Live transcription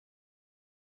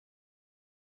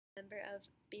member of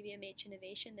BBMH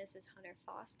Innovation. This is Hunter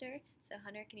Foster. So,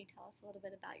 Hunter, can you tell us a little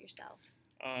bit about yourself?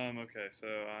 Okay, so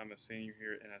I'm a senior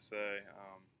here at NSA.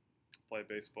 Play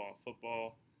baseball and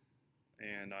football,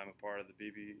 and I'm a part of the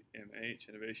BBMH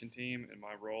Innovation team, and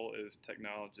my role is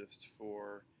technologist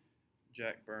for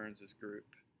Jack Burns' group.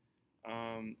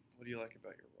 What do you like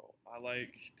about your role? I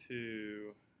like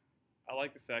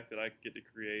the fact that I get to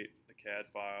create the CAD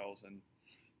files, and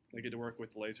I get to work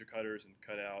with laser cutters and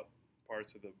cut out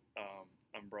parts of the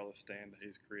umbrella stand that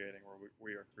he's creating, or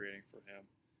we are creating for him.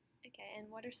 Okay,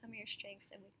 and what are some of your strengths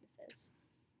and weaknesses?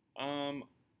 Um,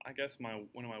 I guess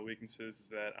one of my weaknesses is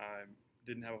that I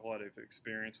didn't have a whole lot of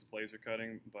experience with laser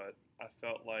cutting, but I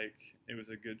felt like it was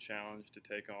a good challenge to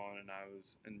take on, and I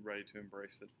was ready to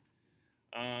embrace it.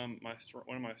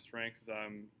 One of my strengths is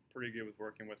I'm pretty good with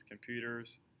working with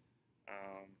computers,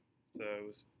 um, so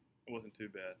it wasn't too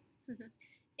bad.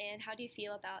 And how do you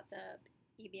feel about the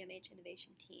BBMH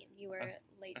Innovation team? You were a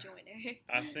late joiner.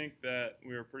 I think that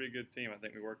we were a pretty good team. I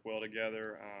think we worked well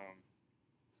together.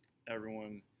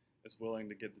 Everyone is willing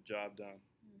to get the job done.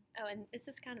 Oh, and this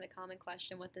is kind of a common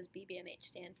question. What does BBMH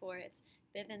stand for? It's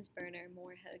Bivens, Burner,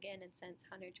 Moore, Hogan. And since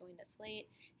Hunter joined us late,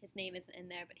 his name isn't in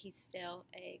there, but he's still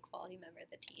a quality member of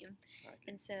the team.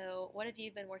 And so, what have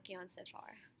you been working on so far?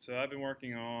 So I've been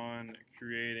working on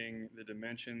creating the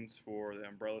dimensions for the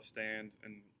umbrella stand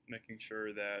and making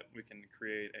sure that we can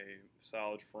create a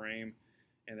solid frame,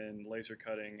 and then laser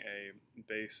cutting a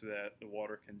base that the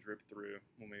water can drip through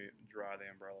when we dry the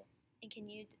umbrella. And can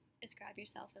you describe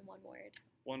yourself in one word?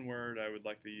 One word I would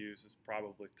like to use is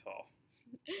probably tall.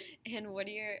 And what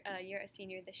are you're a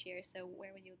senior this year, so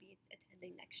where will you be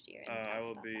attending next year? And I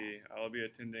will be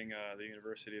attending the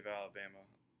University of Alabama.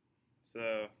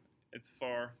 So it's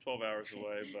far, 12 hours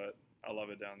away, but I love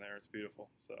it down there. It's beautiful.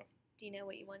 So. Do you know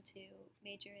what you want to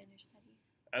major in or study?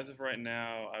 As of right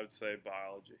now, I would say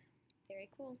biology. Very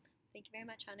cool. Thank you very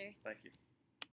much, Hunter. Thank you.